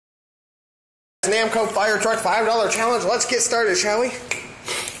Namco fire truck $5 challenge. Let's get started, shall we?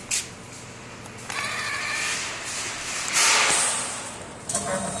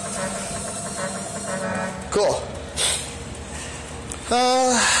 Cool.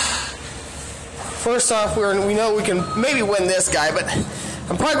 First off, we know we can maybe win this guy, but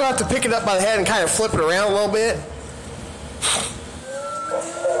I'm probably gonna have to pick it up by the head and kind of flip it around a little bit.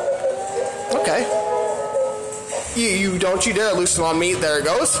 Okay. You don't you dare loosen on me. There it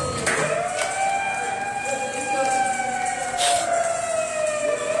goes.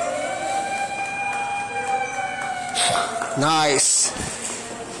 Nice.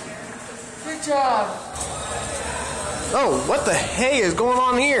 Good job. Oh, what the hey is going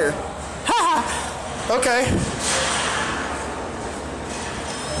on here? Ha! Okay.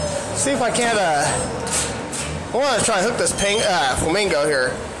 See if I can't, I want to try to hook this flamingo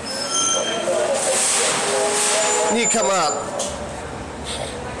here. Need to come up.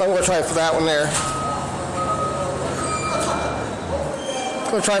 I'm going to try for that one there.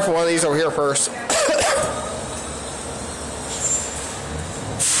 I'm going to try for one of these over here first.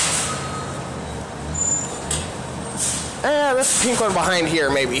 This pink one behind here,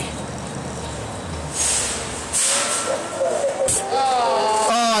 maybe. Oh,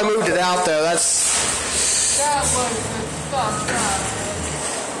 I moved it out though. That was a tough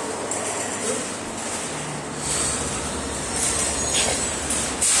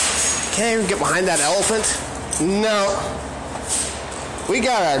shot. Can't even get behind that elephant. No. We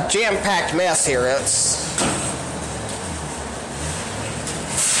got a jam-packed mess here.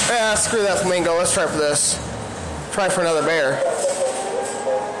 Screw that flamingo. Let's try for this. Try for another bear.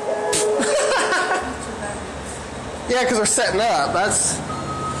 Yeah, because they're setting up. But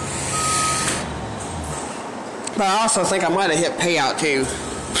I also think I might have hit payout too.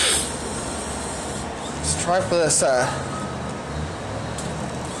 Let's try for this.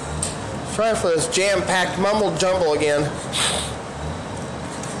 Try for this jam-packed mumble jumble again.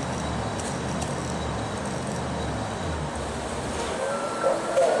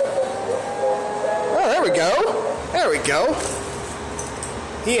 Oh, there we go. There we go.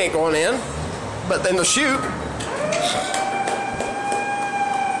 He ain't going in, but then the shoot.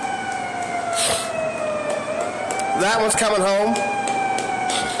 That one's coming home.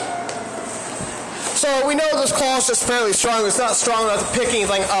 So we know this claw is just fairly strong. It's not strong enough to pick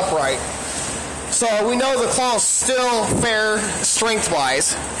anything upright. So we know the claw is still fair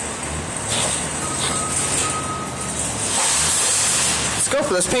strength-wise. Let's go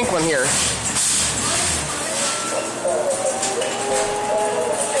for this pink one here.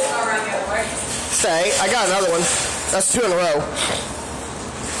 Stay. I got another one. That's 2 in a row.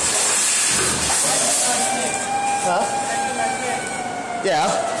 Huh? Yeah.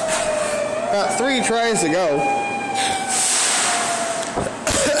 Got 3 tries to go.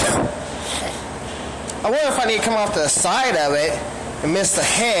 I wonder if I need to come off the side of it and miss the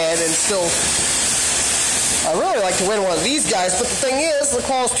head and still... I really like to win one of these guys, but the thing is, the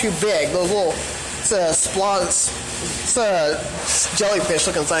claw's too big. Those little... It's a jellyfish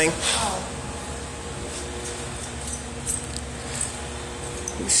looking thing.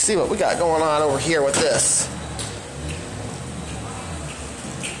 Let's see what we got going on over here with this.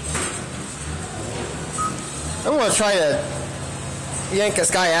 I'm going to try to yank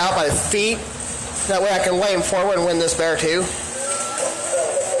this guy out by the feet. That way I can lay him forward and win this bear too.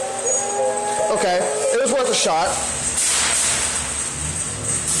 Okay, it was worth a shot.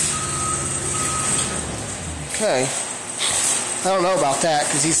 Okay. I don't know about that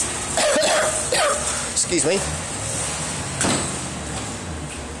because he's... Excuse me.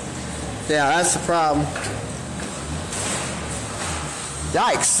 Yeah, that's the problem.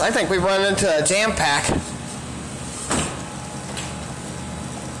 Yikes, I think we've run into a jam pack.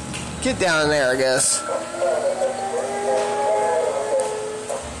 Get down in there, I guess.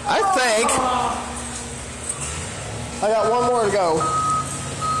 I think I got one more to go.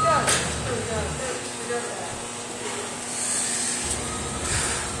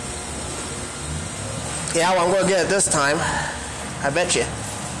 Yeah, well, I'm going to get it this time. I bet you.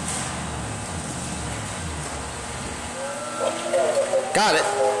 Got it.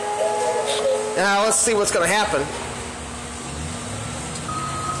 Now let's see what's going to happen.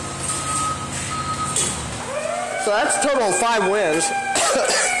 So that's a total of 5 wins,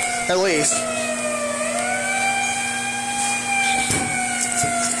 at least.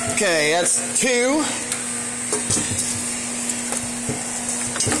 Okay, that's 2,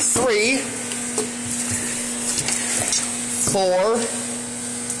 3, 4,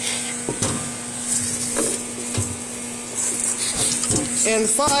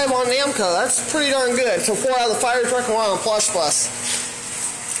 5 on Namco. That's pretty darn good. So 4 out of the fire truck and 1 on the Plush Bus.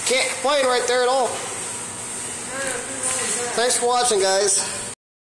 Can't complain right there at all. Thanks for watching, guys.